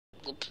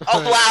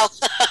Oh wow!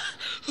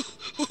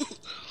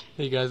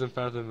 Hey guys, I'm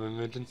FireFly from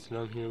Vengeance, and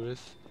I'm here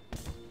with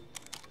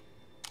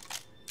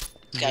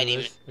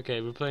SkyDemon.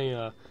 Okay, we're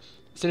playing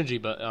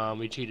Synergy, but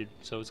we cheated,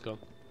 so let's go.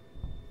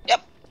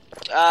 Yep.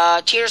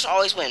 Cheaters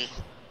always win.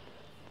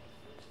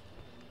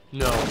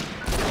 No.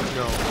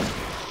 No.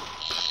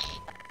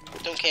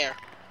 Don't care.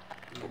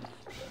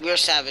 We're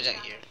savage out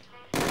here.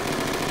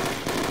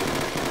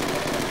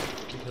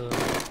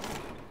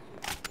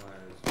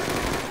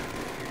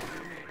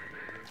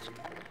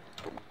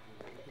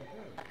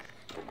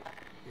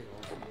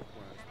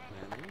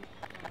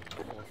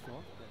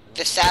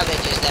 The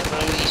savages that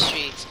roam these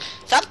streets.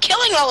 Stop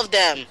killing all of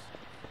them!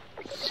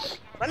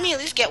 Let me at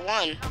least get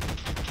one.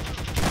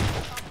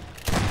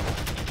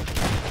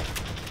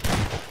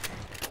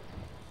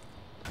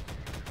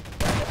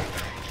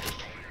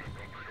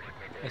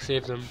 I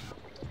saved them.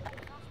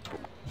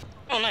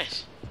 Oh,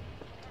 nice.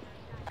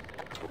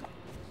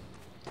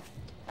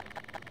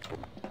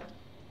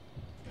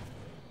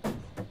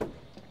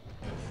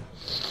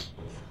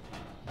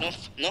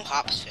 No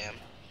hops, fam.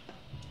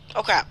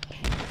 Oh crap.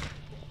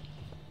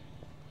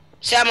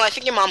 Samuel, I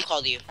think your mom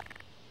called you.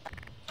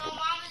 No,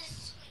 mom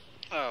is...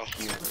 Oh.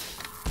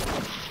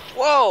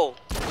 Whoa!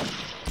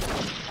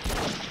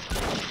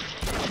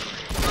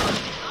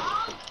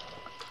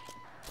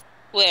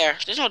 Where?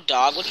 There's no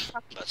dog. What are you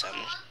talking about,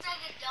 Samuel? Looks like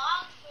a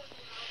dog for me.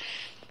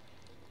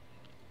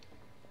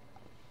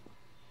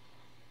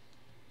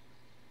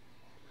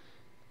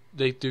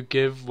 They do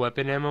give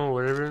weapon ammo or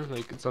whatever,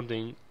 like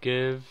something.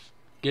 Give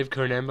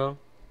current ammo.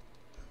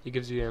 It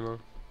gives you ammo.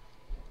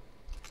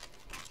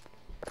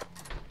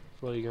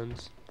 For all your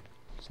guns.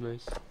 It's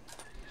nice.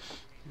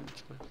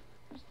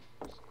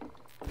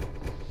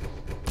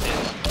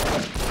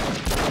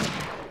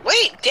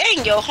 Wait,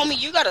 dang, yo, homie,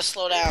 you gotta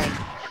slow down.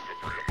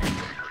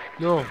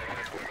 No.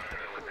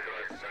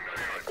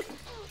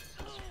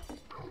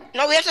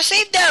 No, we have to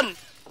save them!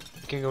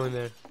 I can't go in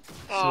there.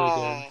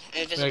 Oh,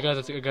 Wait, invisible.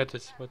 I got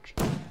this. Watch.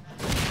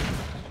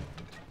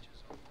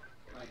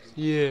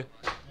 Yeah.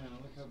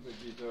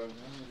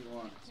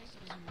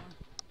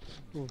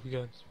 Oh, we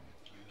got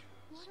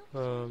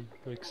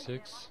like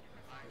 6.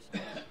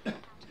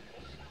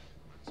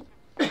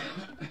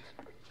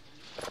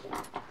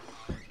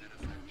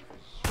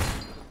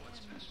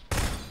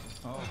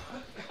 Oh, I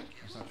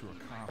thought you were a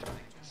cop.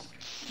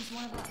 He's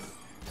one of us.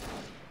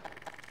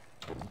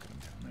 Look at him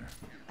down there.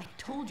 I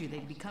told you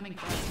they'd be coming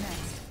for us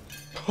next.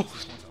 Oh,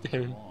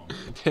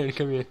 Darren,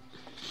 come here.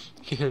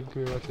 Darren,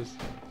 come here, watch this.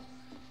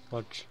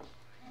 Watch.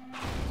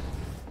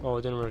 Oh,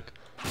 it didn't work.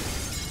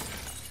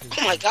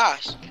 Oh my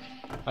gosh.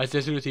 I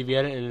just threw the TV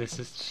at it and it's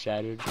just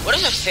shattered. What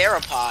is a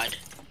theropod?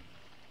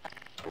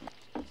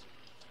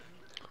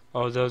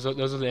 Oh, those are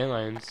the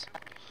antlions.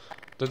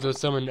 Those are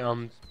some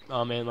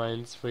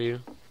antlions for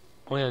you.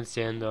 Only on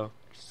sand though.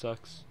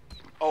 Sucks.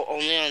 Oh,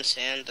 only on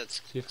sand?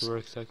 That's... See if it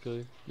works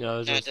actually.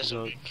 No, Yeah, it doesn't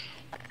no. work.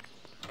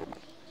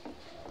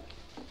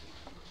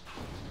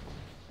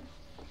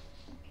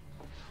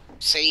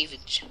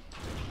 Savage.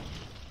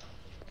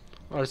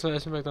 Oh, it's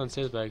not back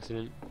downstairs by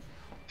accident.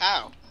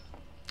 How?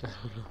 I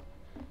don't know.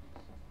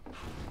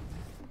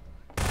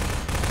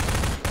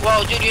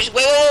 Whoa, dude, you're...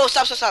 Whoa,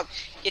 stop.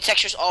 Your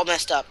texture's all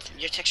messed up.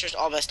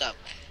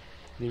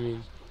 What What do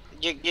you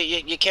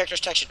mean? Your character's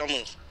texture, don't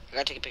move. I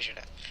gotta take a picture of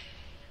that.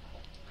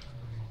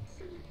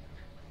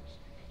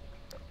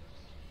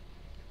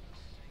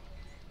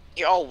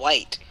 You're all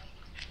white.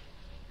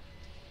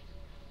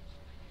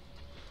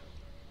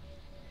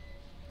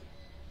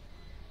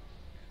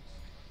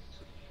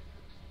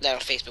 That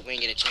on Facebook when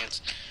you get a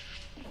chance.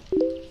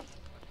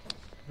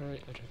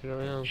 Alright, I'll check it out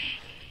right now.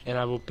 And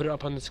I will put it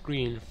up on the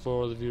screen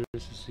for the viewers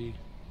to see.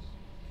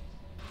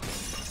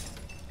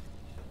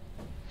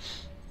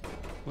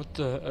 What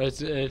the? It's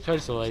probably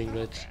just a lighting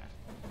glitch.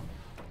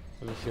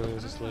 I have a feeling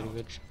it's just a lighting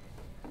glitch.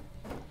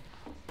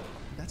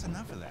 That's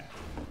enough of that.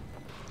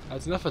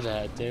 That's enough of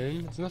that,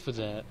 Darren. That's enough of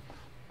that.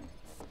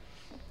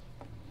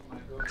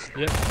 Yep.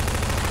 You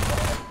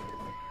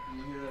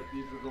hear that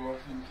beeper go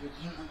off in the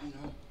kitchen? You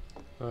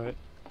know. Alright.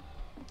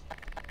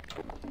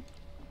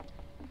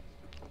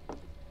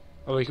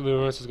 Oh, we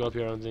weren't supposed to go up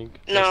here, I don't think.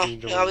 No, we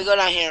go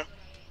down here.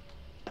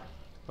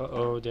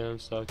 Uh-oh, damn, I'm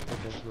stuck.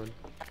 Okay, come on.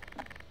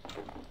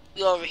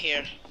 We go over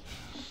here.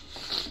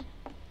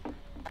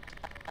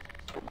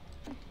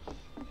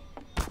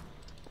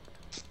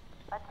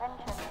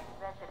 Attention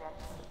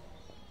residents.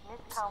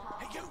 Miscount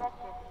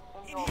detected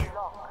in your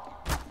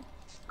block.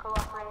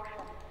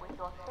 Cooperation with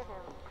your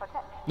civil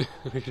protection.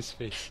 Look at his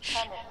face.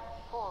 Permit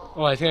full.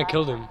 Oh, I think I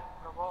killed him.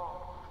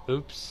 Reward.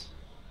 Oops.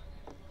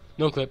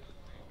 No clip.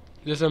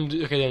 This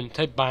okay then.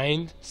 Type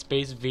bind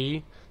space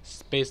V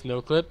space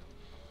no clip.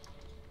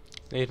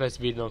 And if I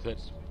V no clip.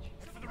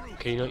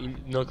 Okay,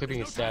 no clipping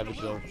is savage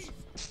though.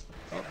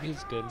 Oh,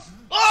 he's good.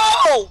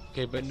 Oh!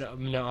 Okay, but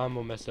now I'm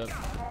all messed up.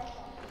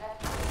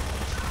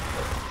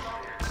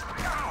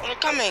 They're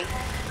coming.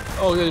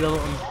 Oh, dude,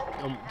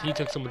 he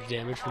took so much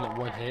damage from that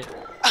one hit.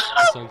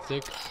 That's on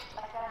sick.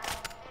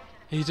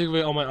 He took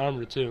away all my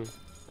armor too.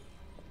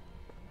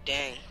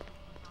 Dang.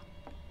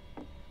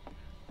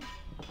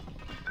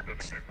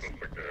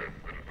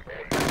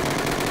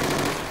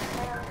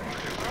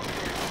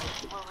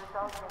 will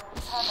result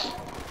in permanent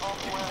or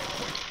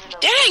worse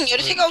Dang, you had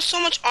to take out so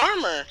much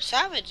armor.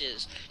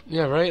 Savages.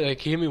 Yeah, right? Like,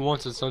 he hit me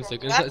once with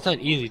Sunstick. It's not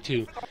easy,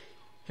 too.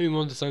 Hit me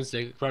once with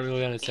Sunstick, brought me all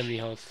down to 70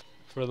 health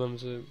for them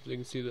so they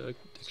can see the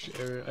extra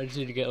error. I just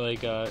need to get,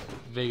 like,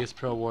 Vegas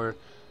Pro War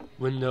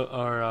window,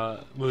 or,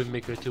 Movie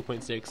Maker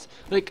 2.6.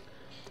 Like,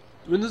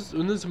 Windows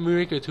Movie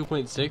Maker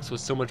 2.6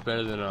 was so much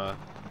better than,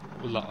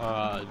 when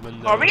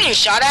Oh, we're getting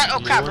shot at? Oh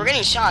crap, we're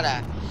getting shot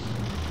at.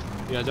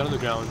 Yeah, down on the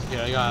ground.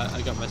 Here, I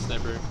got my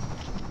sniper.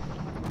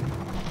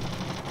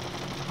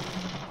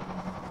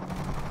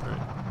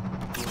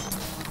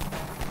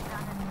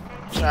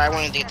 Sorry, I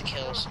wanted to get the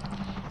kills.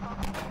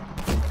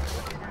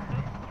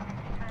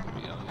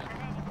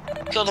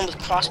 Killed him with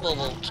crossbow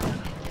bolts.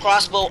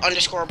 Crossbow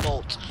underscore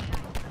bolt.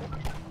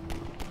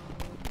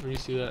 Where do you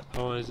see that?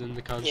 Oh, it's in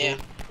the console? Yeah.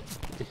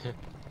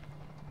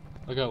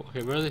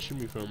 Okay, where are they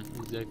shooting me from,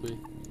 exactly?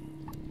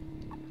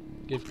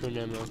 Give current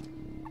ammo.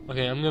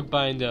 Okay, I'm gonna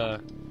bind,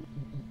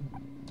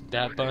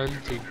 that button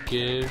to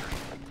give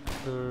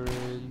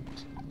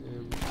current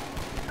ammo.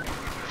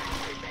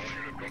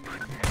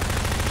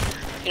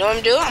 You know what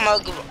I'm doing?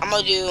 I'm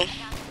gonna do.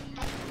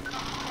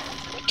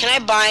 Can I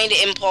bind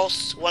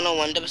Impulse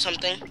 101 to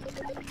something?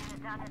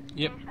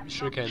 Yep,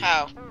 sure can.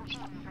 How?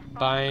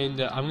 Bind,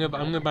 I'm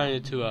gonna bind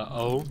it to a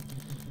O.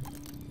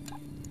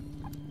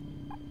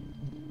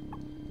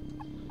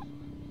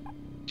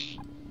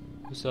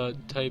 So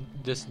type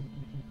this.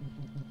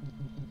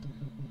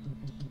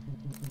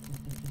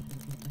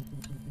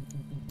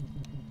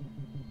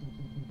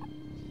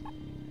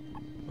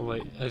 Oh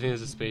wait, I think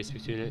there's a space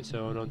between it,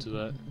 so don't do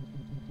that.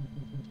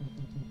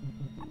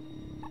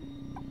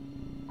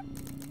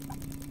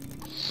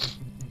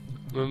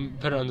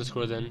 Put an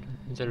underscore then,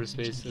 instead of a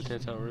space. I think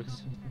that's how it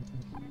works.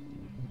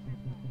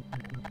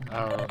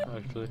 I don't know,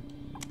 actually.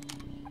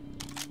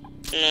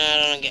 No,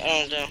 I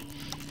don't know.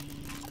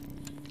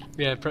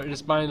 Yeah,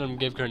 just bind them,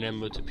 give current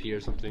ammo to P or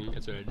something.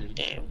 That's what I did.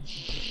 Damn.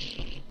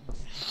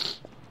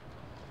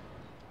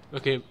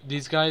 Okay,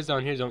 these guys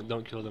down here,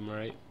 don't kill them,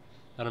 alright?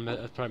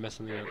 That's probably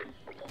messing me up.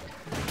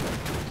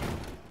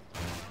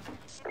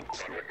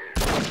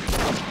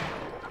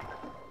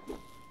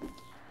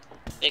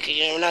 Yeah,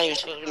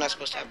 'cause we're not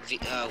supposed to have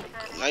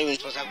not even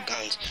supposed to have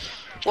guns.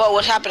 Whoa,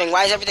 what's happening?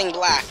 Why is everything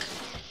black?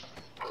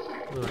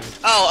 Alright.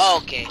 Oh,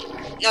 okay.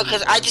 No,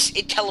 cause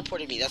it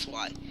teleported me. That's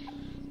why.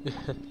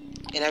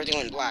 And everything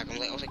went black. I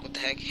was like, what the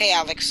heck? Hey,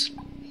 Alex.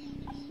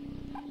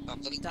 Oh,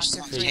 look at your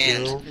soft Hey,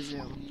 hand. girl.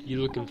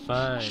 You looking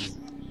fine.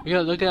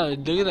 Look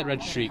at that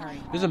red streak.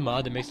 There's a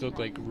mod that makes it look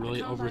like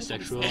really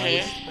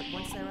over-sexualized. But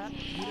once they're up,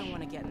 you don't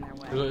want to get in their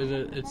way.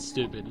 It's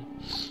stupid,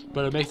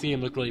 but it makes the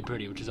game look really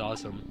pretty, which is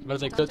awesome. But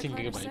it's like 13 Said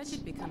gigabytes.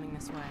 you'd be coming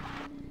this way.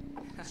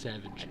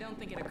 Savage. I don't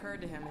think it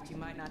occurred to him that you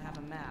might not have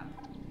a map.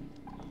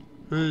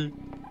 Hey.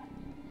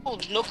 Oh,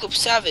 no clip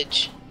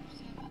savage.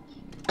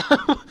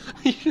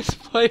 You just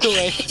played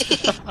away.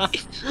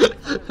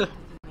 Mesa?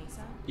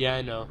 Yeah,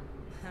 I know.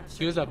 I'm He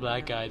sure was that you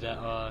black know guy that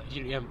oh,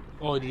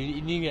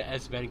 you need to get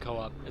S-Ben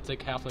co-op. It's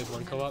like Half-Life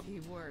 1 co-op. a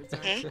few words,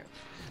 aren't you?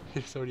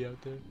 There's already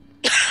out there.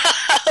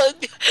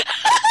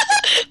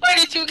 Where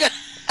did you go?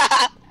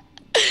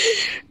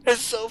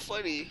 That's so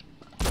funny.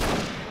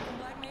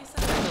 Black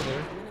Mesa? there.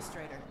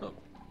 Administrator. Oh.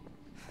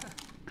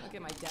 Look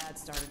at my dad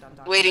started on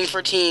Dr. Waiting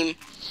for team.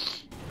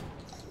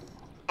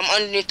 I'm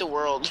underneath the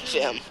world,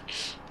 fam. Yeah,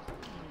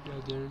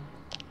 Darren.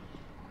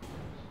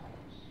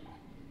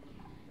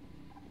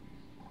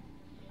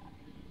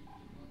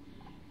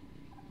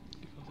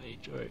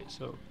 H. Alright,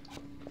 so.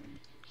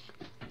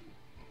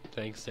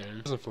 Thanks,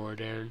 Darren. Listen for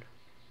Darren.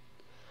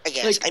 I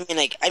guess. Like- I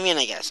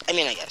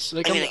guess.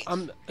 Like,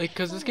 like,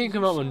 cause this game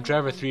came out when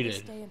Driver 3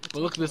 did.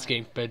 But look at this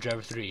game by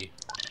Driver 3.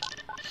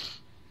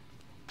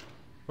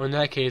 Or in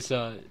that case,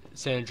 San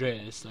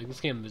Andreas. Like,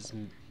 this game is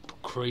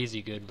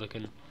crazy good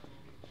looking.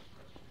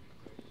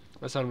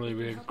 That sounded really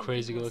weird.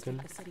 Crazy good looking.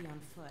 The city on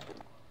foot.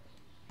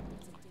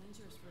 It's a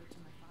dangerous route to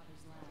my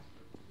father's lab,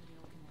 the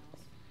old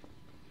canals.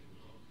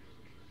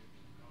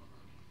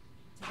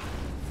 Today,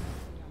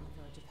 we're on the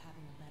verge of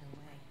having a better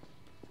way.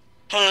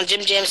 Hold on,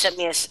 Jim Jam sent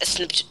me a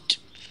snippet.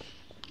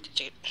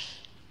 Check it.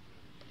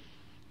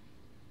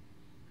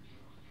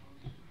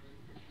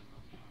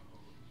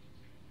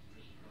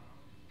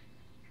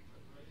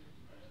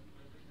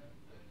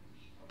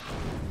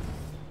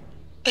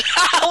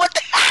 What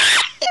the?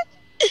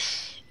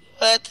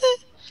 What?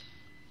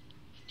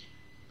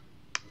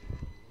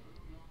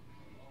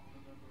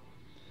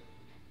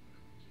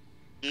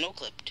 No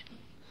clipped.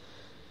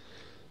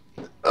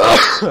 Yo,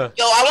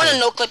 I want a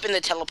no clip in the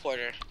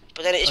teleporter,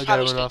 but then it's Okay,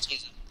 probably I went off.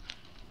 just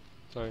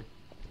Sorry.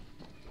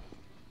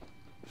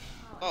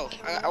 Oh,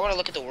 I want to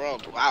look at the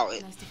world. Wow.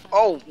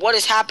 Oh, what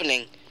is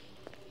happening?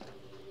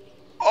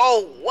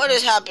 Oh, what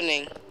is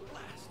happening?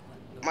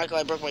 Michael,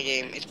 I broke my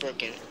game. It's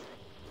broken.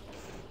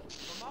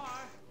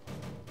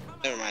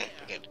 Never mind.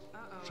 We're good.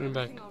 Turn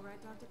back.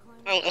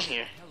 I'm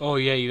here. Oh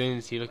yeah, you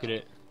didn't see. Look at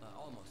it.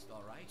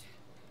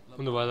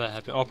 Wonder why that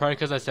happened. Oh, probably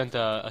because I sent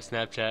a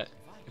Snapchat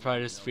If I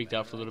just freaked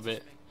out for a little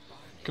bit.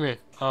 Come here.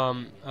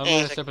 I'm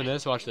gonna step on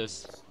this. Watch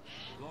this.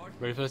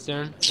 Ready for this,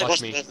 Darren?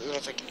 Watch me. I found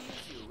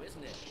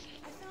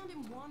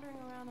him wandering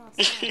around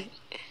outside. Bit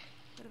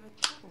of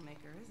a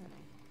troublemaker, isn't he?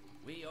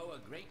 We owe a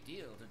great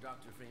deal to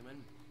Dr.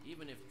 Freeman,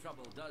 even if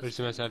trouble does Wait,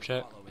 see my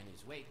Snapchat? follow in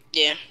his wake.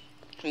 Yeah.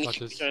 Watch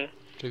this. Check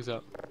this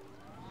out.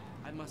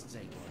 I must say,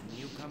 Gordon,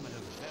 you come at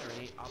a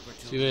very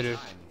opportune See you later.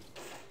 time.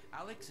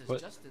 Alex has What?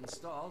 just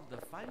installed the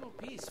final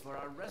piece for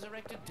our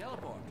resurrected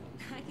teleport.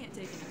 I can't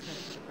take any credit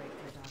for the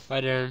breakthrough, Doc.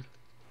 Bye, Darren.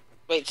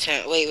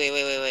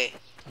 Wait.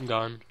 I'm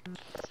gone.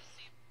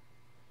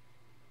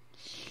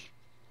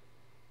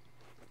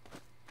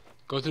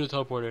 Go through the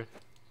teleporter.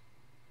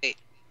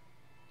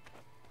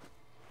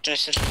 Trying to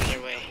send something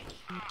your way.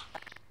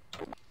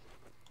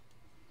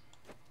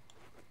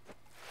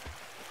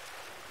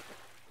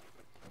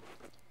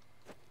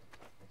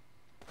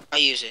 I'll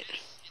use it.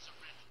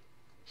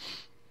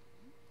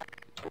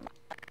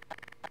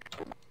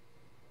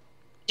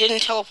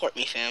 Didn't teleport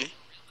me, fam.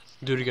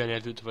 Do it again. Yeah,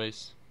 do it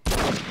twice.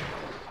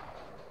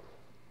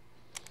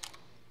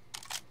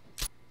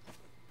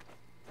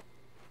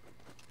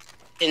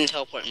 Didn't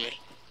teleport me.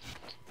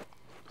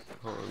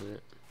 Hold on a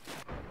minute.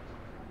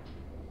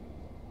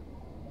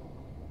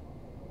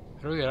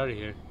 How do we get out of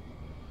here?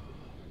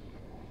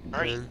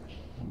 Are you?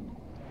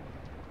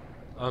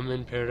 I'm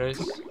in paradise.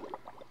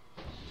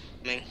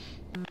 coming.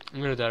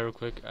 I'm gonna die real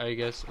quick, I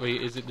guess. Wait,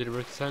 did it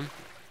work this time?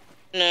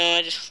 No,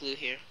 I just flew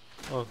here.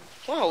 Oh.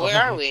 Whoa,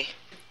 where are we?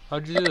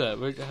 How'd you do that?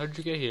 How'd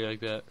you get here like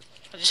that?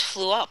 I just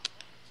flew up.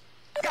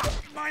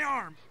 My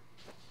arm!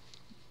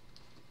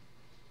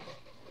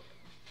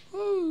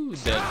 Woo,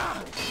 dead.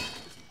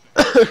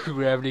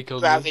 Gravity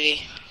killed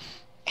Gravity.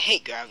 I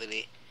hate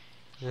gravity.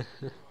 me.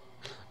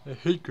 I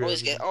hate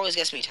gravity. Always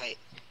gets me tight.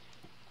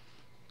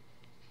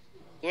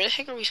 Where the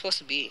heck are we supposed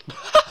to be?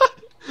 Oh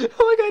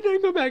my god,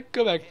 Darren,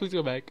 go back, please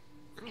go back.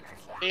 What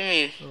do you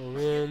mean? Oh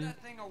man.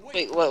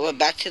 Wait, what,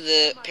 back to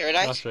the I'll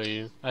paradise? show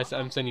you.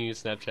 I'm sending you a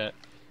Snapchat.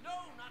 No,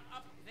 not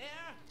up there!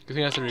 Good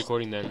thing that's the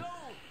recording then.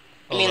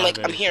 I mean, Oh, like,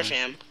 my I'm bad. here,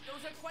 fam.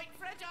 Those are quite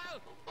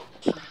fragile!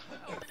 Oh,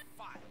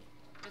 fine.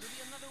 It'll be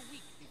another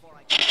week before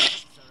I get the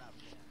hooks around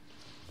there.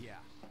 Yeah,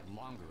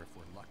 longer if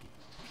we're lucky.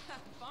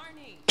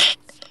 Barney,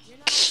 you're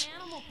not an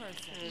animal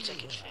person.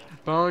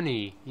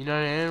 Barney, you're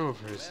not an animal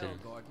person.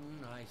 Well,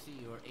 Gordon, I see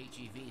your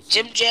HEV...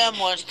 Jim Jam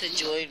wants to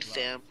join,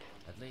 fam.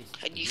 At least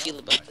How do you the feel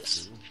young about parts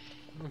this? do. I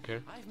don't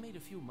care. I've made a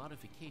few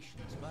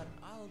modifications, but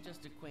I'll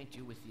just acquaint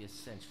you with the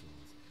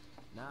essentials.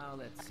 Now,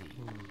 let's see.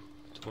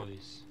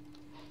 Toys.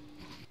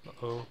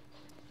 Uh-oh.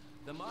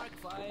 The Mark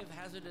V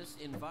hazardous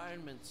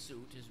environment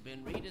suit has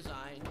been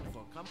redesigned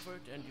for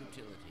comfort and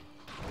utility.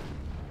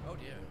 Oh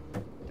dear.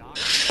 Doc,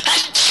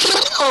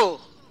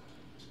 Oh!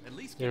 At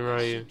least Where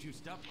are you?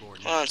 juiced up,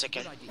 Gordon. Hold on a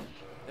second. good idea.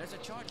 There's a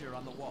charger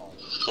on the wall.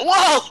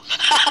 Whoa!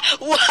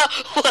 Whoa!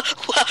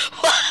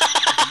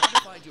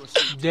 Modified your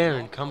suit to Darren,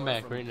 allow come power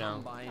back from right now.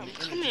 combined I'm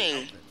energy coming.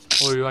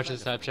 outlets. Oh, you're watching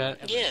Snapchat?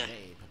 Yeah.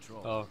 Everyday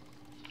patrol. Oh.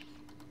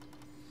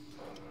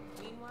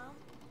 Meanwhile,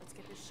 let's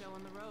get this show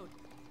on the road.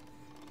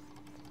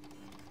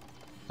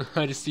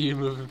 I just see you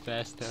moving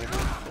fast now.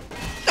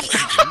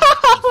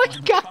 Oh my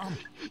god!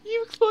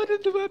 You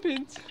exploded the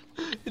weapons!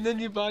 And then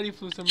your body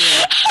flew somewhere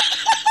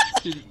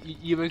else. Dude,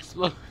 you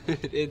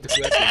exploded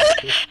into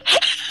weapons.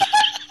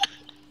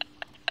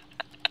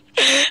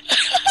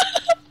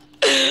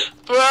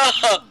 Bro!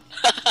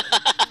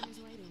 He's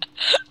waiting.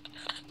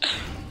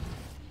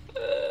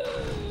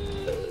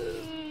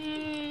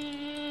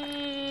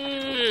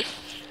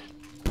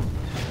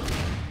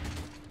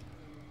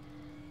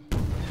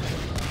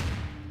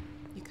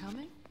 You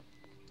coming?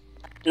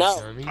 No.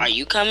 Coming? Are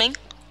you coming?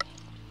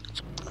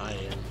 I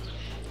am.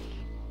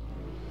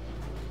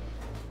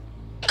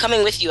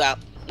 Coming with you out.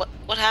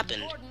 What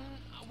happened? Gordon,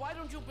 why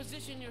don't you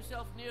position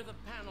yourself near the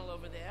panel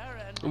over there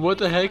and... What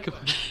the heck?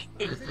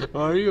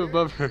 Why are you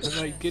above her?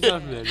 Like, get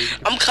off there, dude.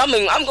 I'm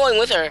coming. I'm going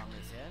with her. on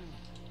this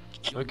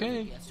end?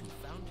 Okay. Guess who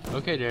found her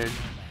Okay, Darren. this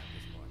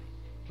morning?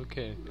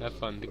 Okay, have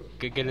fun.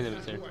 Get in there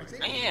with her.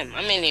 I am.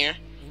 I'm in here.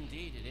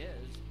 Indeed it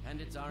is,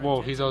 and it's our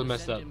Whoa, he's all intention to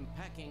messed send up. him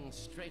packing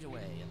straight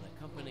away in the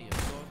company of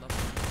your lovely...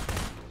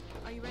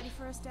 Are you ready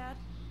for us, Dad?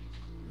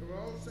 We're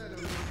all set on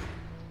this.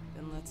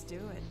 Then let's do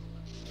it.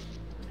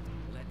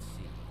 Let's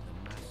see, the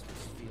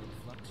master's field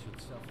flux should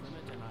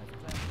self-limit, and I've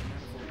clamped the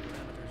manifold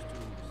parameters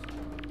to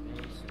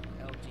base and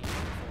LT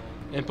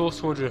manifold. Impulse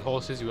 200 whole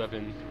scissor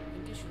weapon.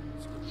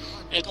 Conditions could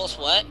hardly Impulse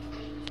what?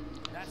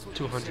 That's what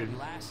 200. you said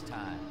last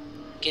time.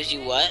 Gives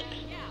you what?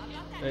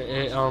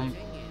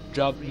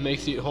 Drop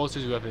makes it whole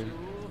scissor weapon.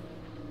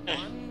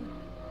 One.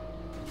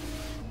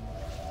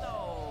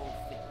 No,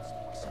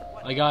 fix.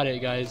 What? I got it,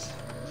 guys.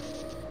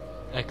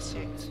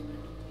 Excellent.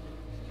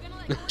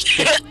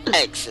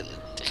 Excellent.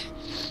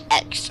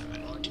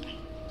 Excellent.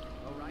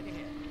 Go right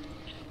ahead.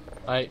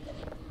 I.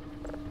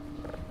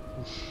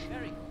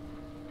 Very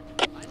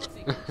good. Final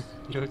sequence.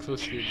 You look so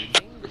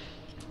stupid.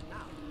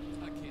 Now.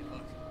 I can't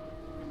look.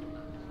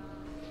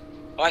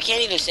 Oh, I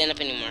can't even stand up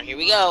anymore. Here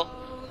we go.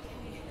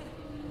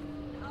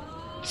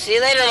 See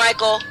you later,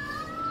 Michael.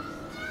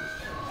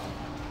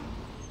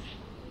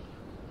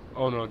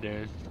 Oh no,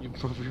 Darren, you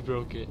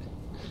broke it.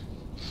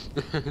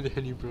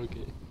 Darren, you broke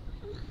it.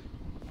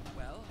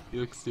 Well, You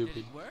look did stupid.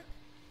 it work?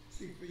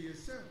 See for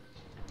yourself.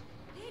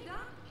 Hey, Doc.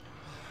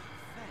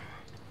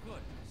 Thank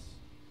goodness.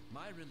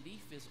 My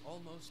relief is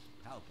almost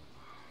palpable.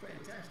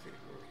 Fantastic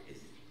work,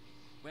 Izzy.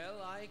 Well,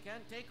 I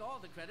can't take all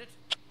the credit.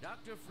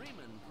 Dr. Freeman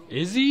proved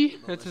Is he?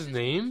 able That's his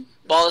assistant. name?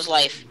 Ball is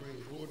life.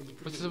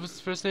 What's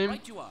his first name?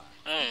 Right you are.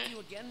 See you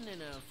again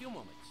in a few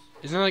moments.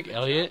 Isn't that like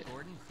Elliot?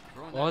 Gordon,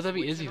 throwing Why would that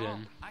be switch Izzy and all.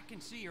 then? I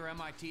can see your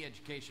MIT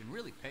education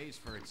really pays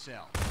for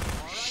itself. All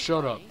right,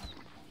 Shut up. Barney,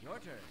 your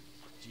turn.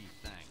 Gee,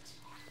 thanks.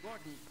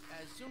 Gordon,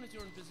 as soon as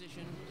you're in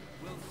position,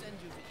 we'll send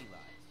you to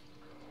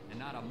Eli's. And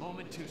not a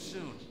moment too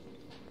soon.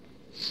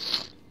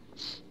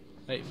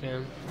 Hey,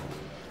 fam.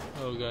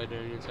 Oh god,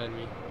 Darren, you're inside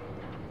me.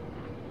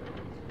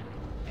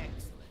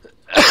 Excellent.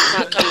 I'm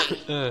not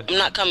coming. I'm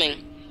not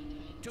coming.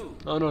 2,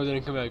 Oh no, it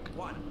didn't come back.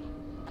 1.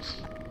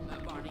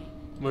 Barney.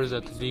 What is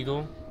that, the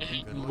Deagle?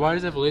 Why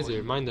does it have a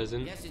laser? Mine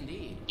doesn't. Yes,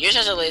 indeed. Yours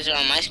has a laser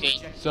on my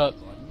screen. What's up?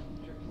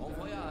 Bon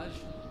voyage.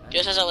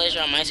 Yours has a laser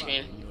on my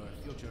screen. In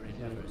your future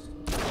endeavors.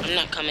 I'm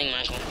not coming,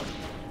 Michael.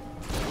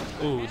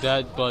 Ooh,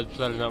 that blood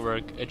splatter does not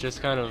work. It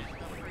just kind of,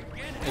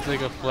 it's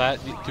like a flat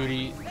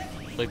duty,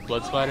 like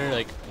blood splatter,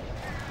 like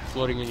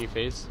floating in your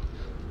face.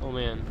 Oh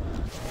man.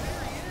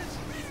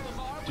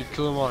 Dude,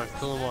 kill him all,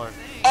 kill him all.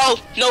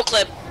 Oh, no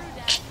clip.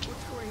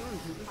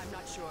 I'm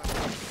not sure. It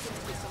seems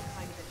to be some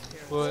kind of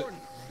interference. What?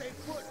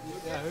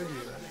 Yeah, I heard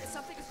you.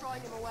 Something is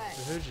drawing him away.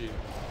 I heard you.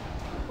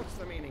 What's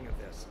the meaning of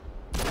this?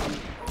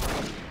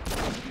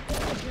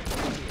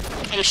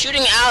 I'm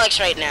shooting Alex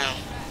right now.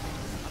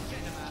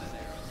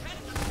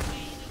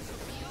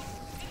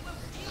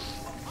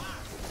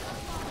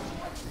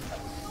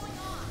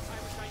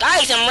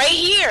 Guys, I'm right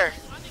here.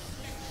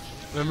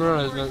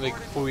 Remember like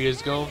 4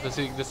 years ago?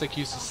 This like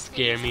used to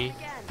scare me.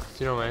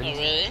 Do you know when? Oh,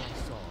 really?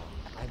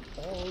 I'm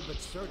all but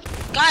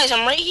certain. Guys,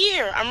 I'm right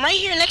here. I'm right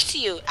here next to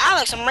you.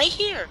 Alex, I'm right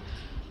here.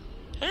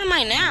 Where am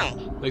I now?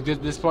 Like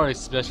this part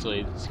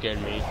especially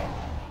scared me.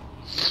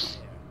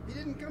 He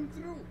didn't come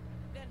through.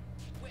 Then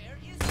where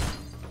is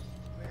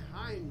he?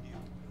 Behind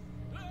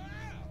you.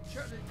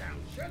 Shut it down.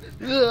 Shut it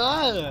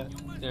down.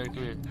 Darren,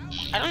 come here.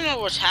 I don't know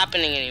what's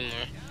happening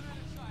anymore.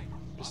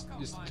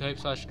 Just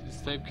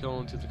type kill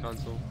into the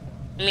console.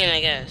 I mean, I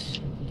guess.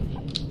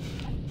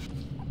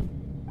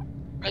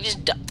 I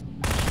just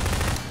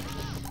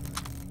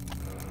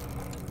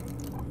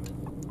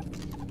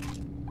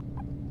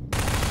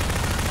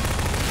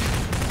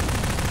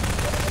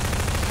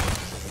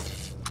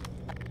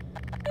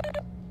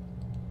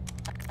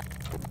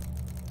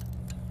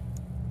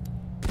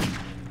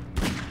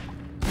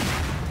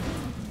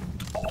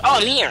Oh,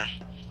 I'm here.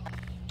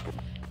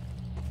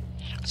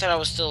 I thought I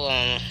was still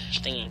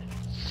thinking.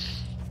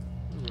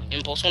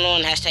 Impulse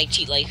 101 hashtag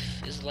cheat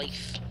life is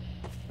life.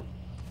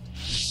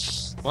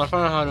 Well, I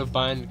found out how to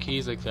bind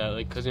keys like that,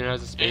 like, cause it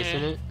has a space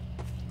in it.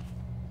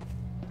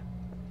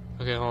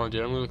 Okay, hold on,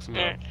 dude. I'm gonna look some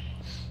up.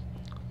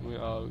 We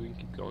can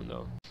keep going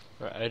though.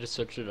 Alright, I just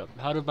searched it up.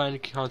 How to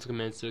bind console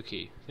commands to a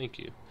key. Thank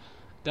you.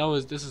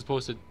 This is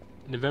posted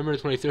November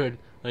 23rd,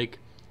 like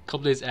a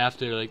couple days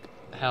after like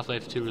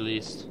Half-Life 2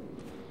 released.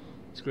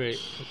 It's great.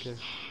 Okay.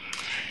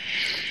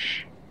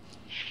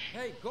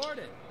 Hey,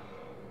 Gordon.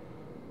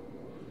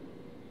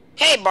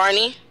 Hey,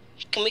 Barney.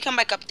 Can we come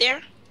back up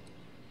there?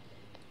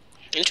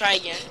 And try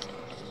again?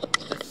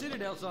 The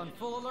Citadel's on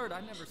full alert.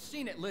 I've never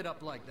seen it lit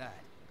up like that.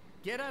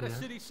 Get out of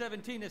City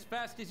 17 as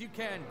fast as you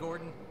can,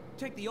 Gordon.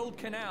 Take the old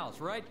canals,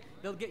 right?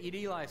 They'll get you to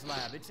Eli's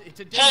lab. It's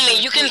a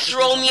Homie, you can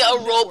throw me a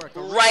rope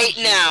right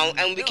now,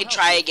 and we can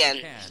try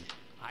again.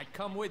 I'd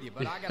come with you,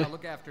 but I gotta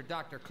look after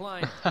Dr.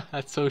 Klein.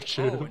 That's so Oh,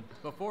 true. and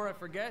before I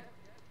forget,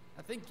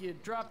 I think you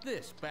dropped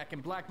this back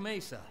in Black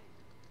Mesa.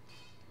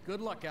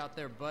 Good luck out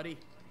there, buddy.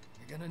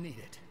 You're gonna need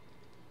it.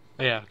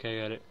 Oh, yeah, okay,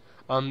 I got it.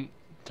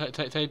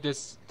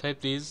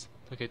 Type these.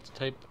 Okay,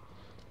 type.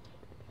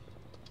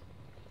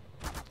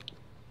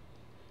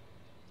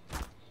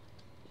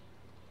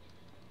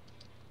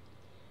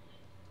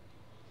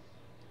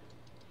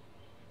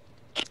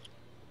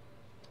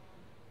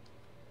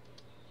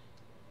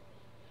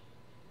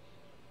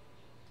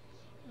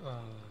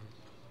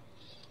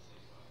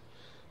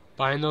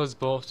 Bind those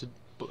both to,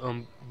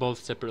 both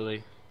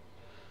separately,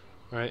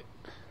 right?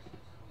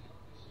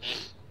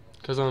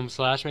 Because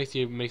slash makes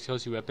you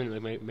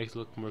weapon, like makes it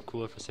look more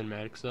cooler for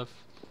cinematic stuff.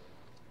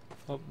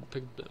 Oh,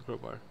 pick the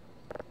crowbar.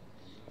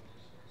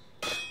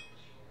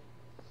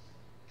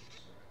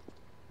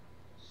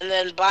 And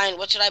then bind.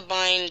 What should I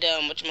bind?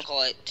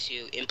 Whatchamacallit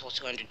to Impulse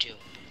 202?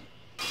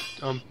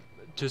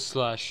 Just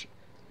slash.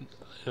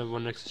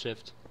 One next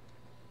shift.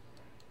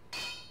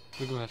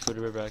 We're gonna have to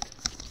be right back.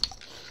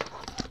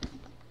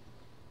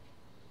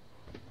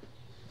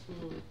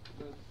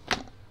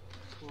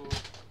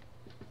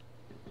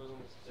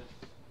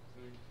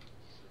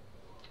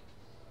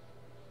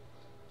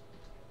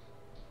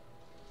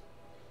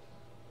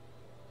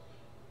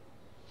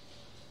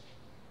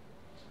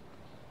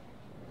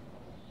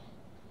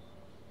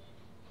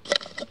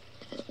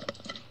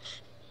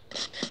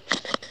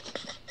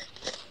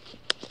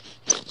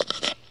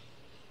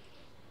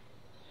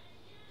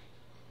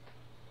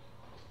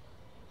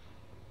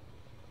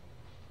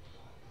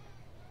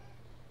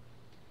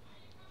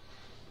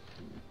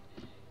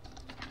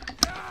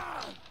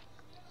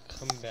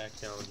 back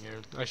down here.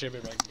 I should be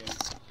back again.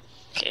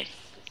 Okay.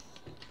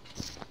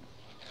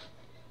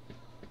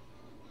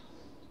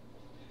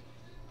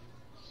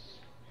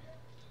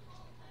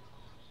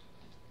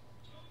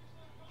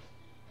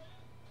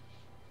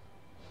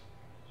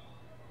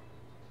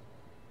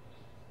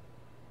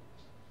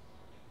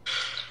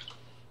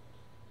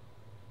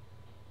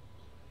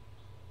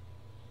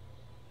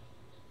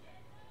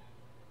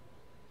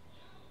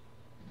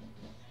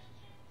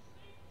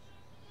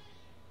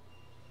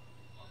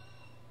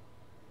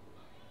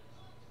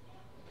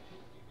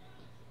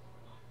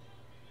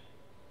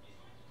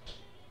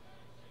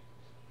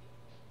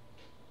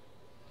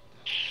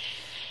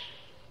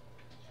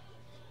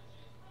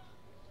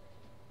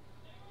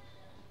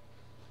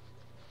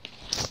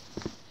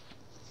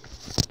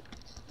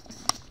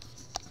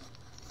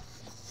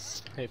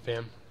 Hey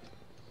fam.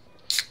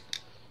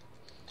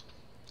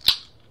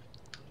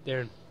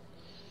 Darren.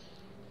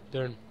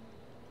 Darren.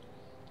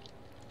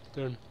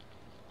 Darren.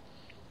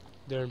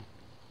 Darren.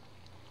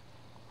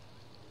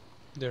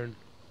 Darren.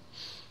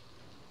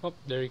 Oh,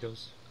 there he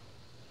goes.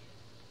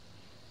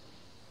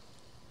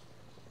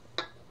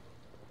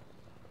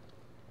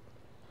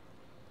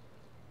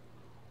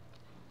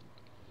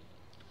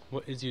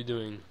 What is you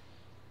doing?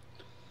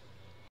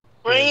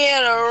 Bring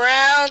it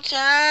around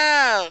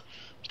town.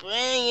 Bring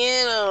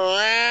it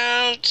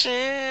around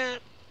town.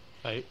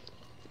 Right.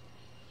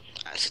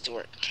 I set to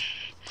work.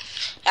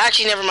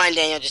 Actually, never mind.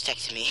 Daniel just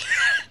texted me.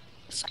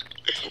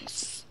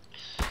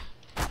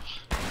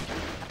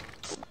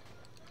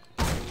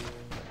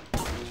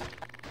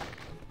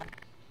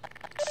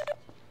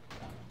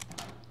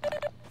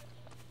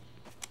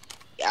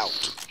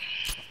 Out.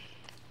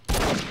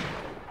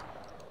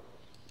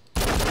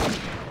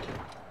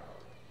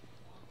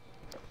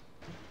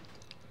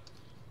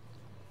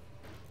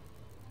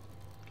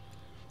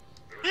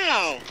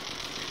 Ow.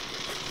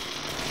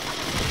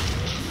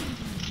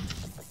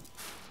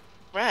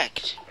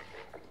 Wrecked.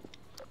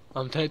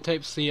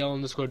 Type CL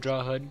underscore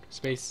draw HUD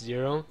space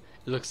 0.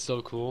 It looks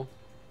so cool.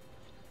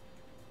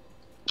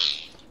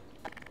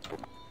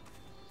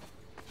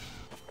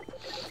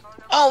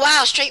 Oh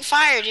wow, straight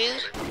fire,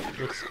 dude.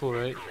 Looks cool,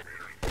 right?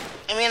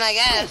 I mean, I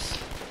guess.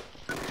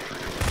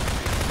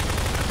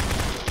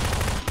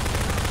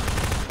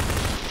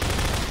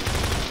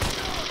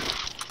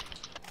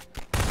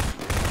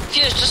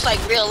 Feels just like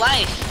real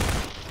life.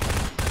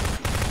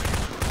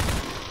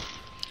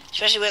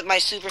 Especially with my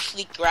super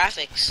sleek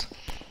graphics.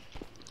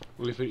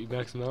 Will you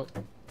max them out?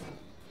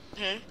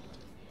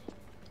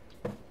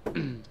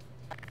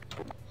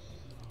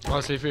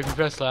 Honestly, if you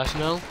press slash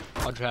now,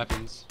 what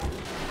happens?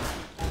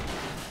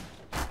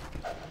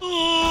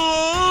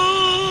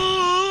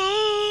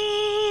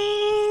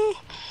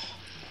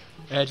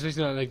 Yeah, just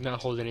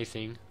not hold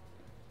anything.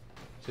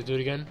 So do it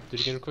again. Do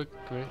it again real quick.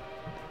 Come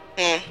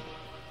here.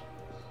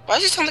 Why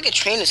does it sound like a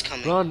train is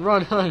coming? Run,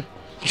 run, run.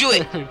 Do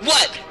it.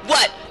 What?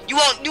 What? You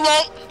won't. You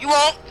won't. You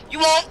won't. You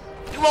won't.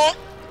 You won't.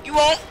 You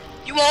won't.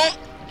 You won't.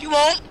 You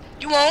won't.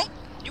 You won't.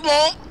 You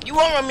won't. You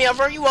won't run me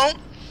over. You won't.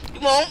 You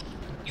won't.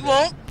 You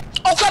won't.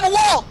 Oh, grab a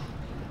wall.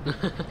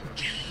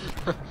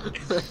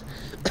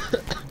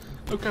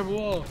 Oh, grab a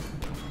wall.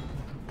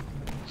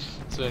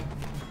 Say.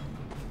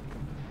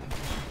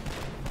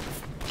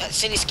 That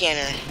city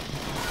scanner.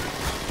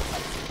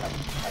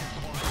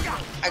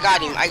 I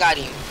got him. I got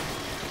him.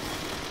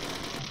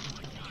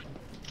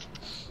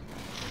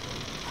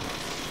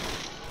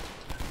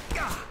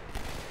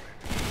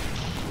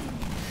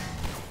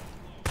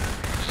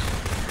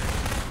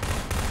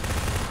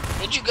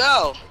 Where'd you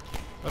go?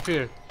 Up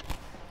here.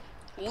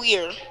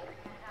 Weird.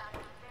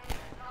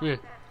 Come here.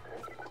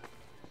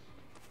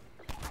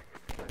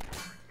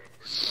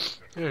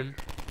 Aaron.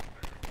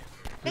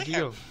 Where'd you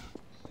go?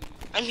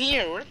 I'm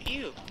here. Where are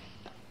you?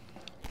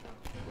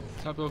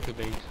 Top of the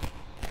bank.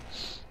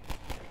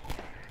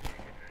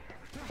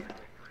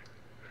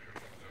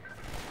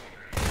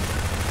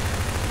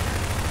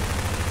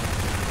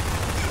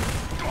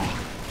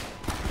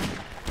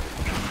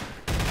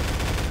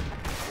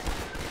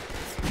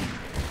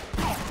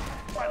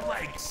 My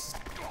legs.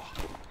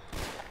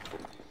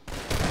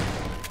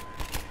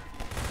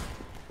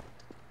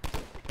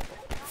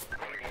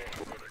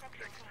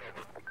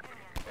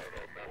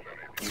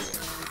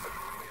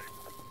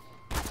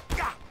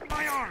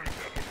 My arm.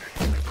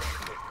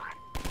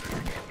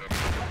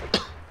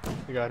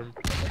 I got him.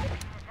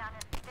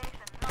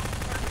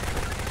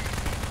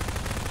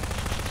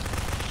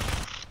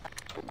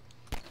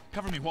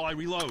 Cover me while I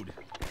reload.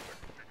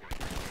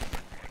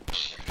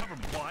 Cover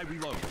me while I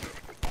reload.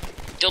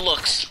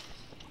 Deluxe.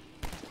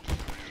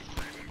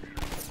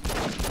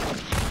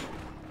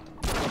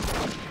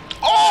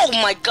 Oh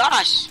my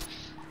gosh!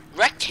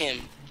 Wrecked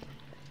him.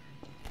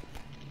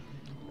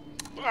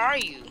 Where are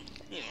you?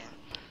 Yeah.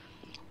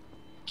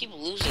 Keep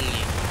losing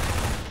me.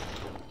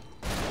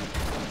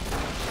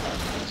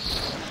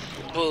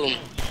 Boom.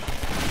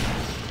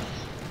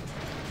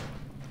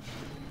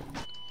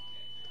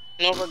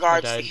 No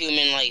regards for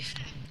human life.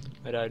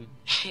 I died.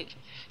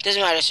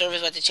 Doesn't matter,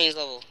 server's about to change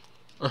level.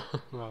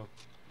 Wow.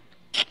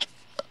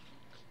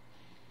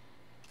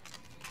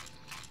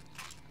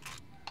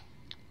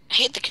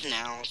 hate the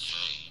canals.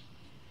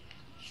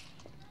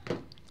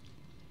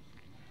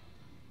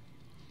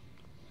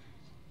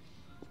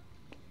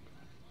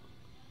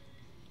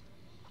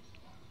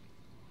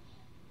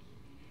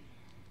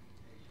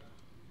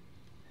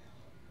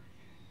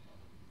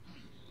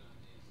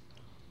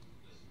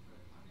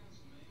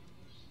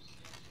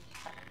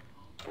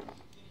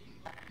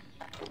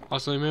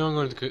 Also, you may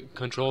want to go to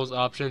controls,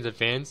 options,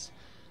 advanced,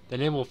 then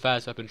enable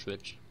fast weapon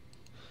switch.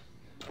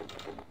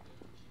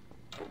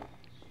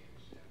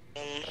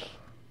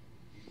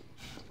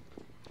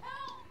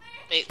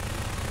 Wait.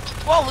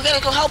 Whoa, we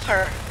gotta go help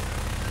her.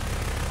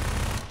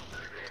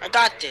 I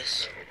got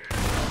this. I'll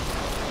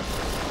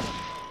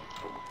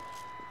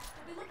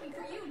be looking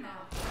for you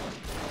now.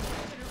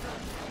 Better run.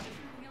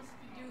 There's nothing else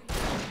to do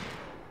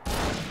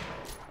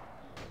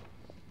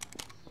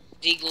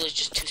here. Deagle is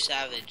just too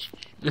savage.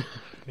 I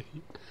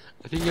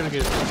think you're gonna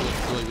get it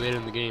to like later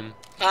in the game.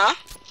 Huh?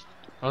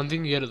 I don't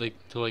think you get it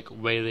like to like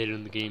way later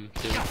in the game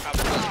too.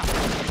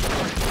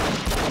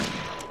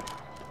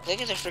 Look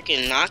at the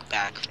freaking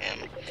knockback,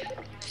 fam.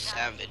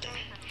 Savage.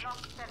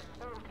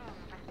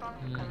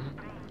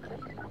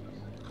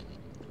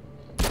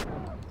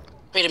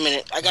 Wait a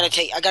minute. I gotta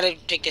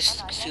take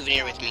this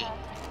souvenir with me.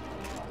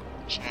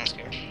 I'm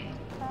scared.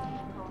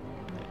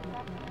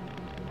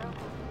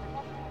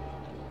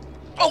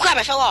 Oh crap!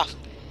 I fell off.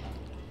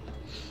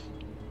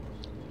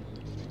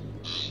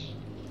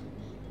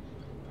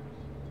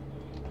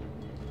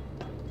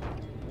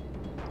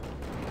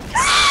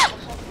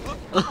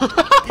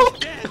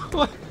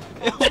 What?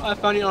 I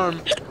found your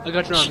arm. I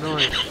got your arm. Don't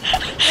worry. Yeah,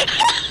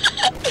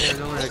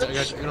 don't worry. I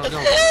got you. No.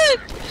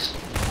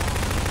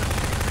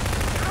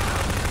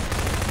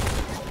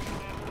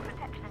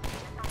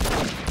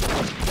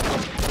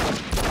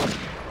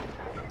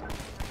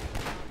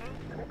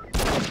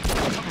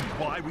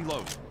 Why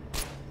reload?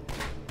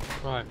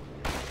 Why?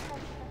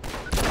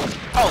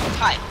 Oh,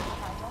 hi.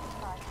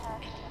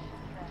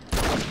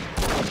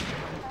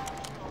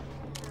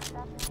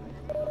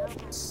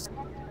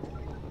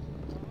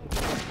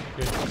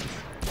 Good.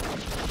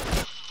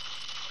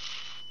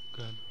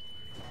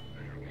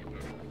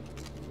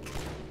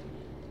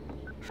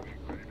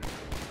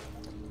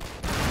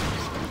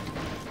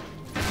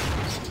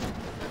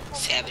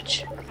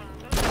 Savage.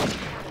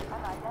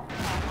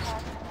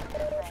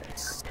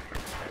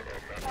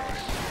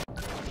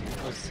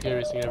 That's the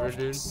scariest thing ever,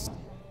 dude.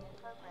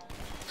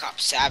 Cop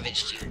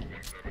savage, dude.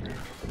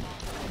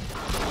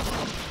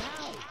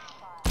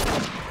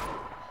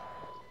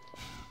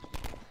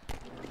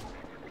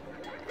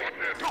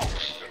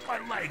 My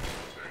leg.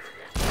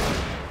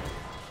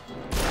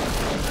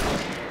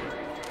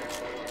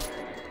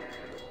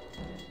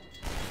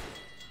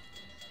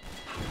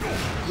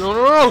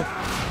 No!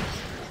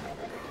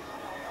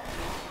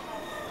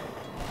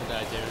 I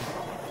died, Darren.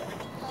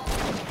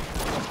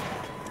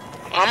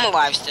 I'm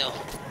alive still.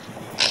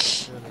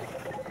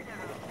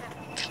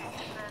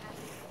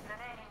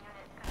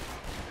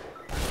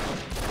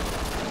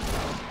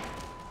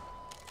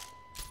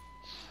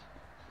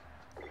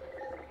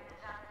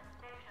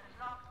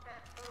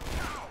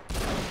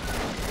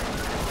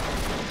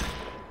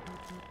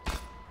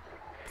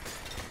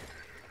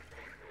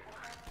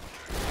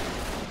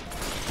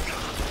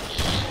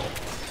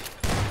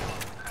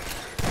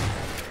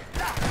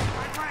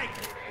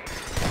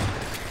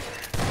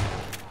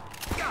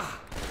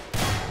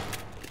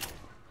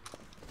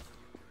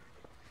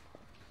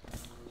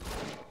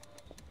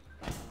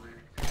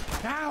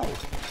 Ow!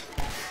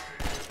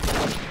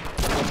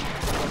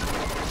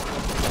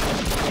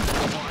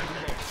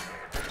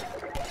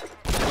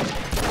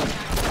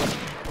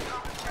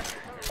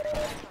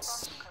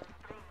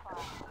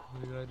 Oh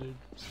my god, dude. I'm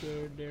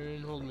scared,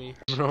 Darren. Hold me.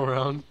 Run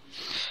around.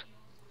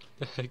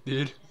 The heck,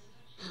 dude?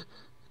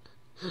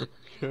 You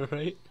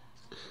alright?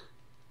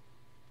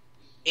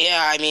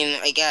 Yeah, I mean,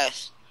 I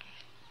guess.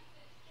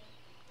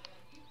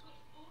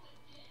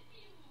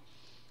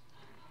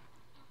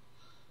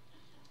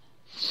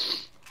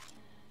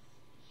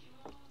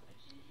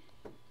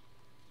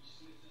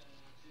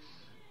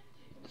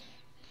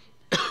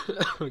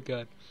 Oh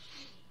god.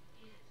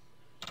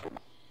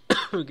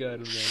 Oh god,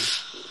 I'm dying.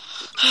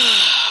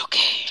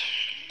 Okay,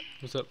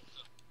 What's up?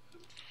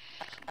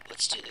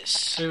 let's do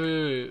this.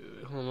 Wait.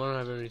 Hold on, I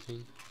don't have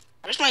anything.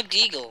 Where's my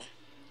deagle?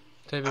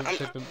 Type in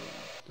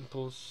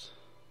impulse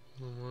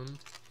 1.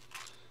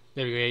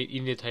 There we go.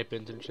 You need to type it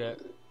into the chat.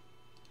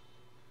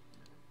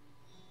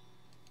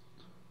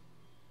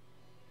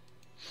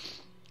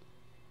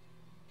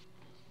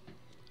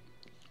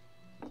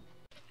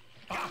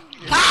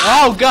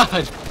 Oh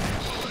god!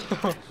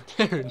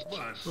 Dude.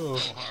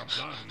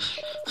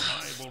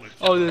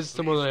 Oh, there's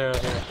someone there.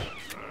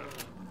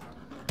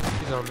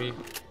 He's on me.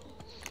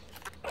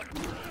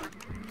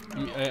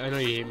 I know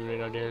you hate me right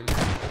now, Darren.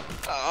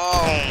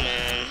 Oh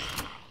man.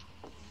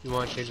 You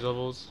want to change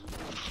levels?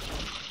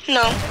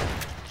 No.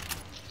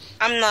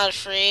 I'm not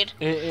afraid.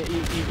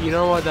 You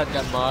know what? That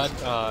mod,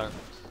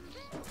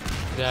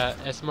 that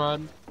S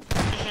mod.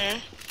 Mhm.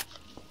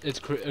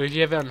 If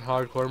you have it on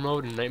hardcore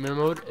mode and nightmare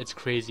mode, it's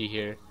crazy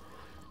here.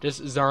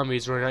 just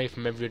zombies running at you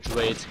from every which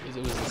way. It was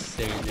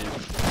insane, dude.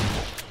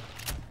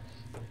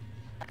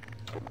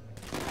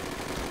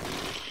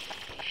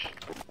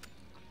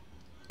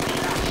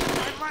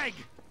 My leg!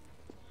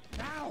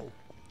 Ow!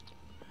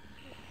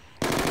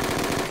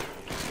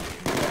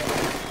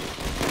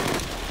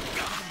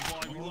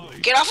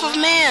 Get off of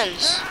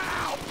Mans!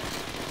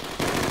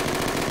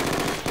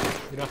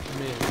 Get off the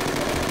man.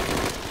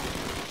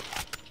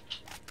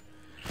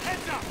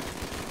 Heads up!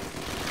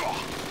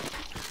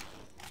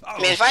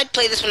 Man, if I'd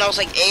played this when I was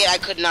like 8, I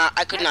could not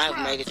have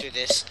made it through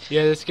this.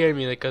 Yeah, that scared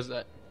me, like, cause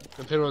I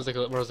played when I was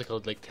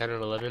like 10 or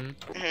 11.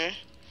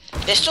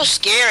 It's still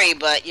scary,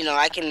 but you know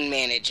I can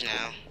manage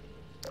now.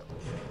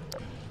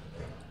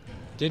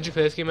 Didn't you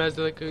play this game as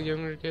like a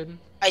younger kid?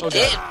 I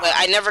did, but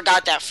I never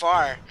got that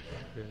far.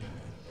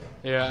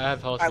 Yeah, I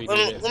have health. Alright,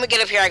 let me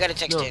get up here. I gotta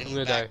text No, in. I'm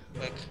gonna die.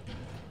 Quick.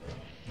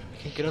 I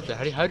can't get up there.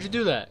 How'd you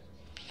do that?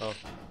 Oh.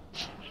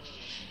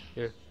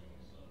 Here.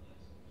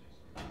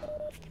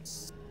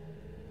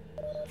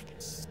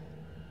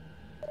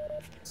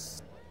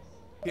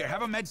 Here,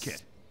 have a med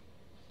kit.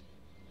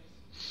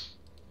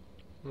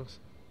 Oops.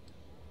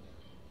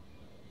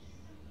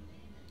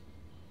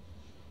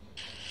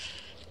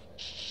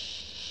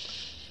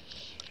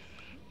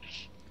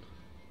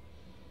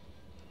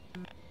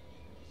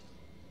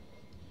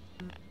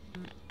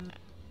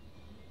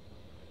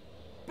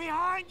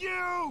 Behind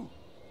you!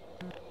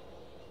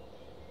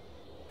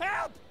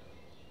 Help!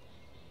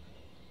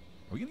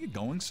 Are we gonna get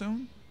going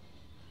soon?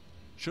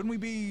 Shouldn't we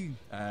be,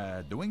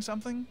 doing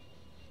something?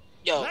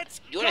 Yo, Let's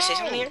you wanna say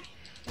something go! here?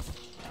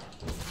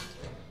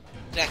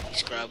 Exactly,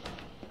 scrub.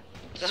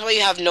 That's why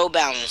you have no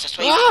balance. That's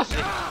why you.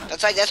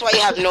 That's why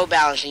you have no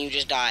balance and you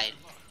just died.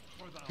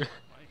 My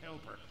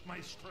helper,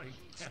 my strength.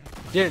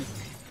 Dan,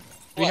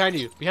 behind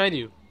you, behind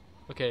you.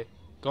 Okay,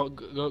 go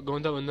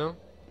in that window.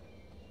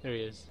 There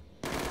he is.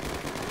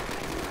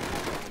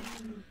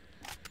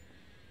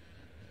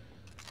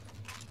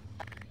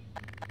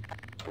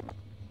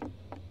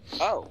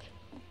 Oh.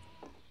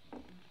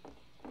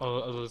 Oh,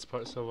 I love this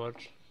part so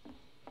much.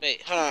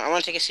 Wait, hold on. I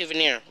want to take a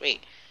souvenir.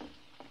 Wait.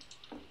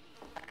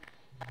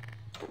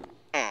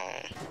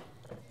 Oh.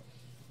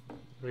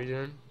 Are you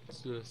done? Let's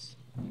do this.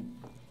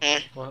 Huh?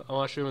 I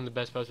want to show you one of the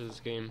best parts of this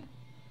game.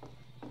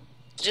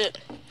 Shit.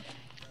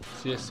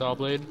 See a saw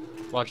blade?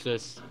 Watch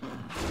this.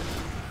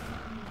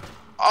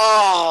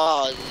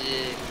 Oh,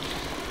 dude.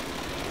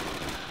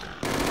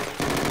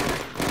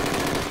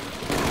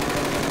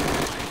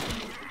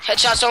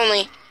 Headshots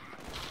only.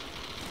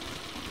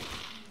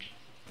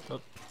 Oh.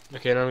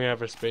 Okay, now I'm gonna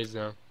have our spades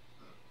now.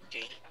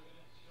 Okay.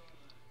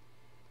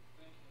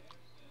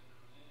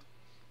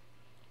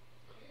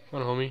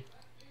 Come on, homie.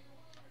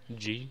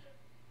 G.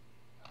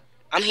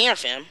 I'm here,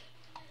 fam.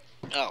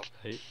 Oh.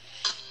 Hey.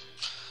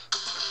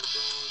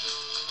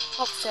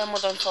 Oh, Sam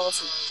was on fall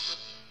asleep.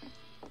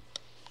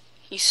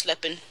 He's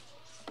slipping.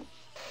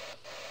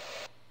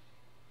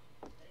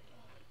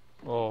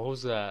 Oh,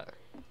 who's that?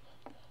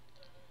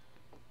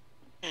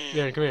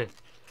 Darren, come here.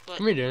 What?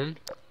 Come here, Darren.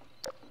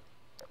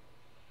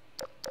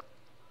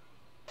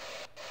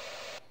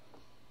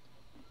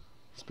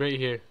 It's right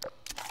here.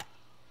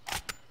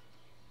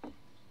 I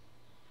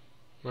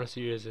wanna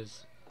see yours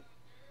is.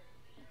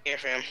 Here,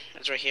 fam.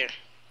 It's right here.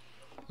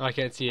 Oh, I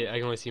can't see it. I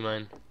can only see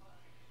mine.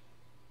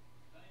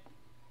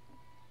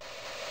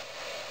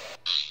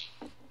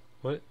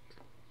 What?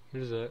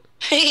 What is that?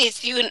 Hey,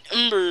 it's you and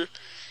Ember.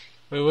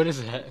 Wait, what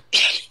is that?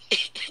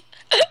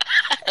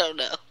 I don't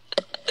know.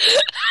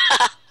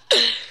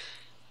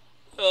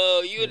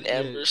 Oh, you and Yeah.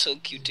 Ember are so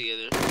cute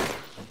together.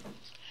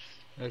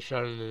 I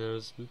shot him in the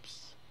nose.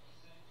 Oops.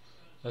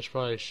 I should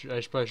probably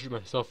shoot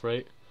myself,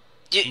 right?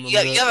 You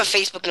have a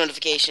Facebook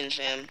notification,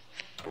 fam.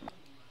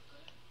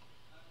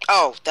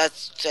 Oh,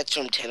 that's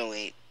from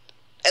 1008.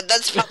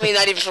 That's probably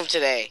not even from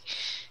today.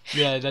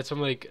 Yeah, that's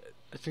from like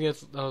I think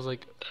that was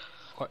like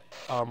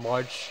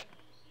March.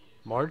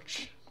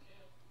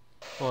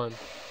 Hold on.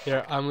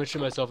 Here, I'm gonna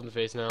shoot myself in the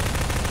face now.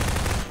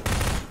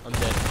 I'm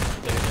dead.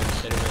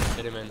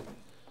 Dead man.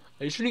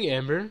 Are you shooting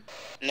Amber?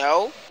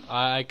 No.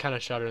 I kind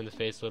of shot her in the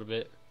face a little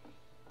bit.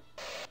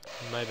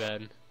 My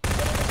bad.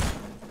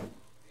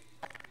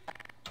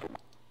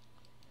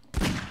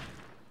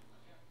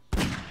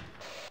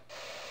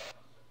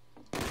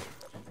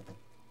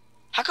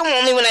 How come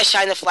only when I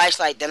shine the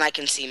flashlight then I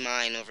can see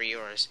mine over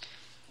yours?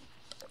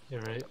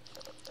 You're right.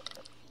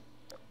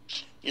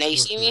 Now you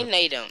see me, now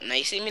you don't. Now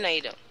you see me, now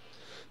you don't.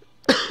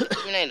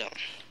 Now you don't.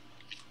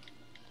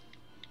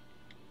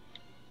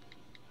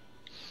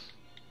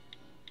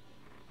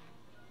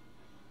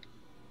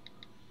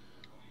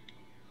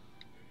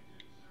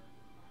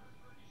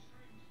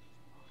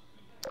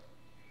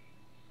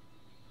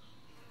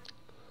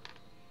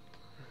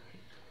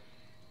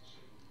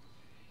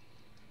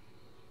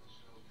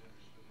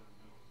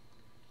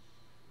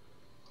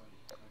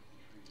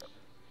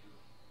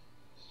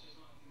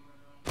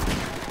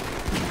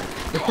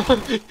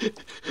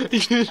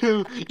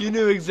 you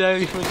knew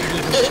exactly what to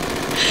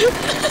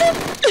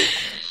do.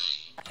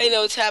 I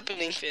know what's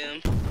happening,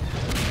 fam.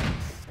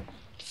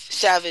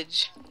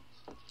 Savage.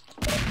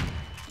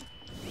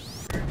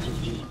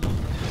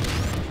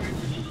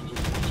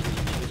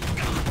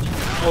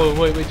 Oh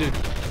wait, dude.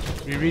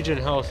 We regen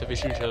health if we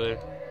shoot each other.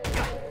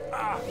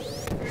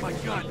 My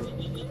gun.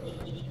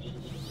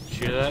 Did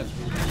you hear that?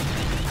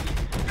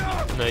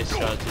 Nice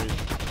shot, dude.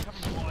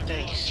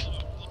 Thanks.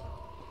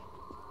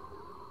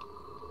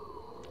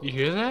 You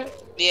hear that?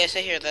 Yes, I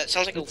hear that.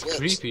 Sounds like It's a witch.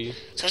 creepy.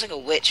 Sounds like a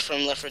witch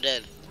from Left 4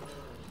 Dead.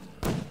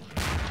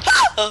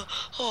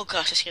 Oh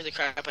gosh, that scared the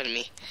crap out of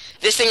me.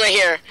 This thing right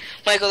here,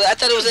 Michael. I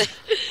thought it was a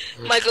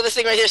Michael. This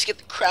thing right here scared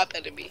the crap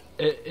out of me.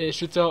 It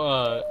shoots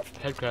out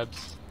head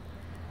crabs.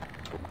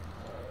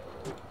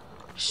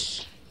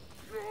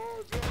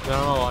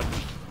 No, watch.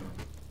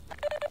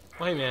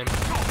 Oh, hey man.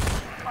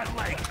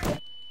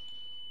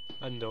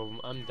 I'm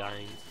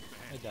dying.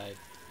 I died.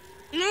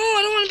 No,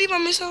 I don't want to be by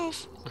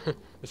myself.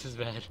 This is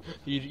bad.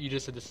 You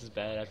just said this is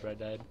bad after I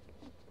died.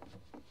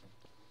 I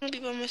want to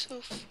be by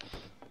myself.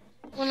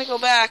 I want to go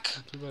back.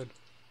 Too bad.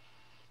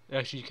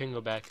 Actually, you can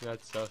go back.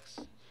 That sucks.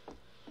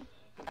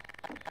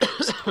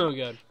 Oh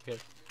god. Okay.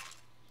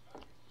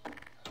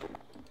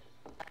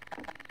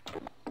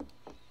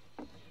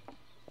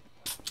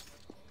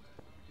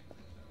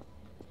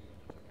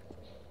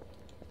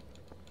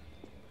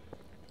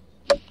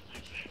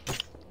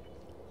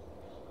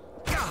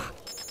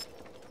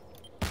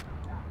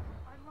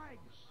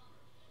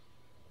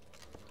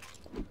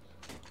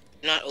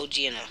 Not OG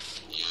enough.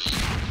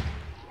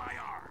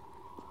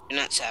 You're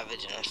not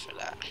savage enough for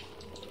that.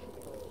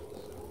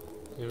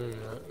 Yeah, we're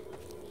not.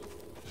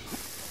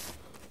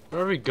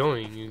 Where are we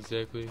going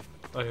exactly?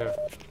 Oh, here.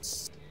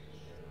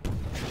 I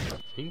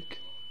think.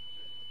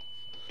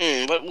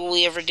 What will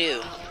we ever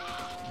do?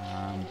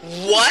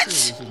 What?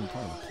 This isn't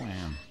part of the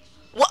plan.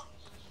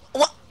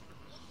 What?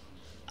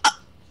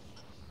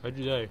 How'd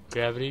you die?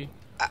 Gravity?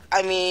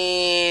 I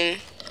mean...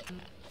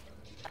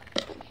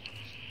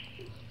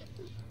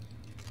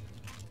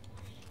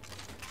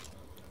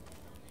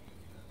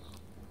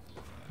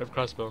 I have a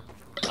crossbow.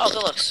 Oh,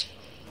 good looks.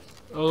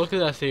 Oh, look at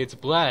that thing. It's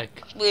black.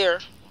 Where?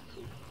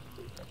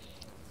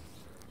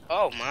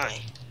 Oh my.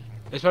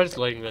 It's probably just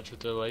lighting that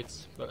with the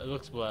lights, but it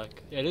looks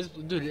black. Yeah, it is.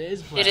 Dude, it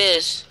is black. It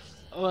is.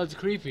 Oh, that's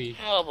creepy.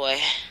 Oh boy.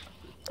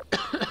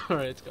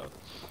 Alright, let's go.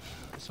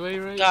 This way,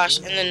 right? Gosh,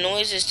 and the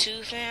noises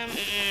too, fam.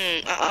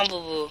 Boo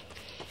boo.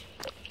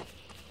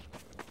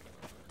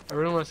 I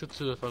really want to skip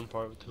to the fun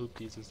part with the hoop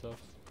keys and stuff.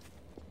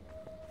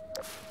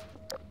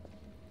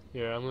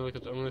 Yeah, I'm gonna look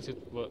at. I'm gonna see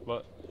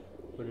what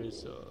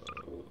is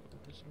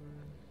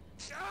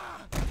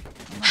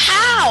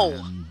How?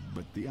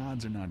 But the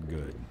odds are not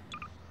good.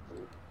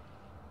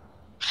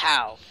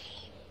 How?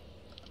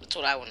 That's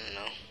what I want to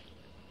know.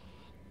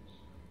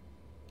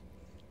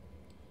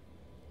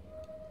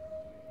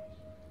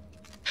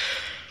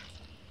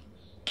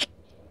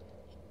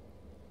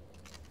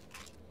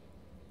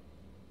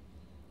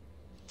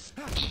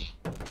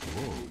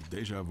 Whoa,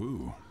 deja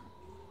vu.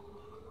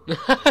 You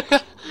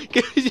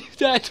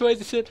died twice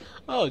and said,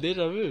 oh,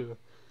 deja vu.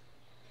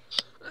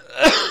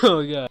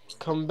 Oh god.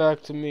 Come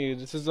back to me.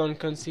 This is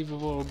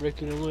unconceivable.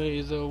 Breaking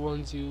away the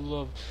ones you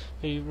love.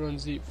 He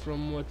runs deep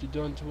from what you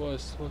done to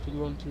us. What we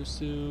gone through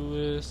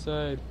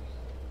suicide.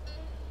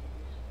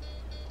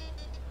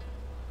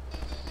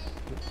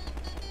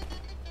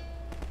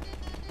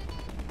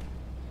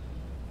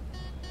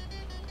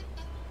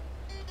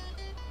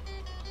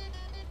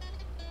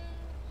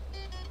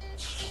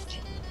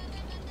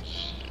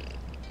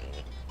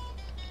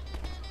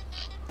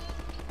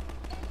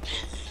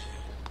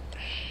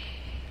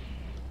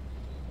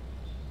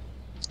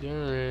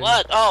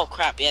 What? Oh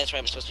crap! Yeah, that's right.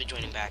 I'm supposed to be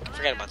joining back. I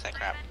forgot about that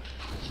crap.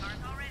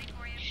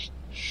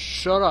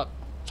 Shut up.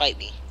 Fight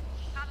me.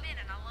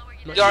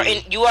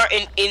 Not You are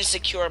in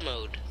insecure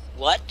mode.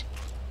 What?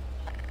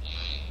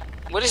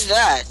 What is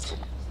that?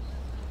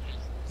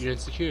 You're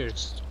insecure.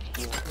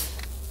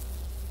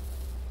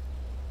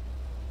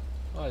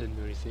 Oh, I didn't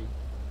do anything.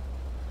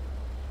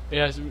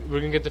 Yeah, so we're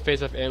gonna get to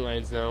face off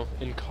antlions now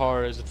in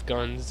cars with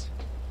guns.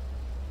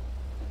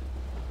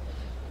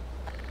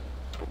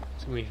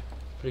 It's gonna be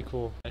pretty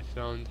cool. I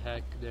found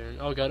hack there.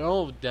 Oh god,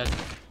 oh that's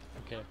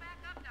okay.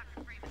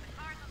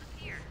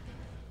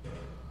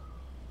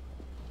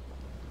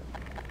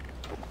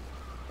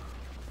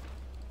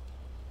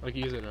 I can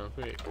use it now.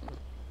 Great.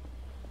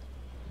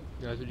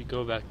 Now that's when you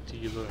go back to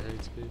your little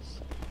hiding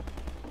space.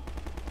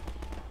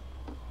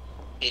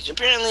 It's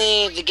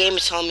apparently the game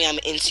is telling me I'm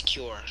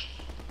insecure.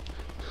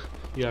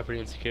 You are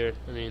pretty insecure.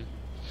 I mean,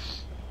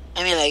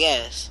 I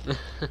guess.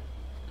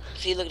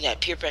 See, look at that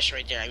peer pressure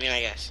right there. I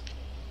guess.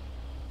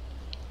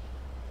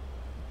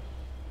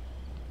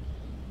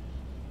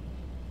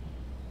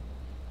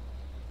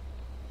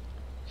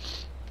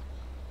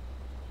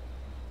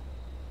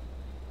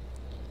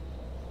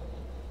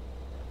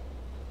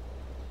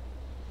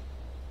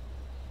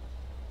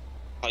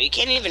 Oh, you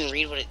can't even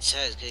read what it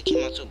says because it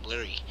came out so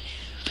blurry.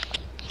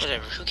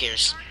 Whatever, who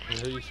cares? You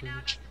don't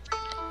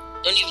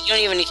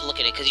even need to look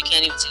at it because you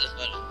can't even see the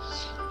photo.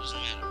 It doesn't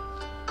matter.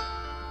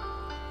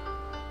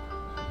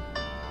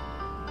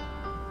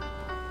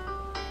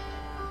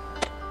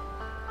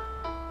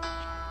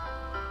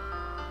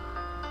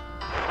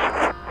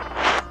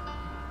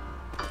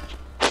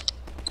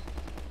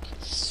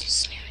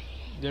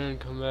 Darren,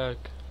 come back.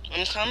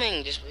 I'm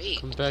coming, just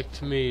wait. Come back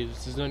to me.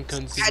 This is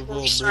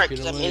inconceivable. Start,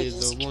 Breaking 'cause I'm away in the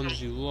this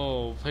ones you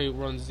love. Hate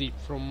runs deep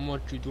from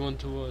what you done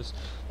to us.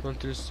 Run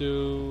through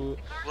Sue.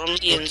 Run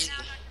DMZ.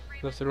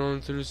 Left to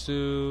run through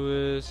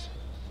Sue is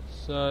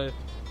side.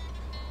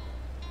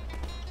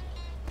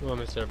 Oh, I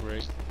missed that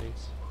break.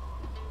 Thanks.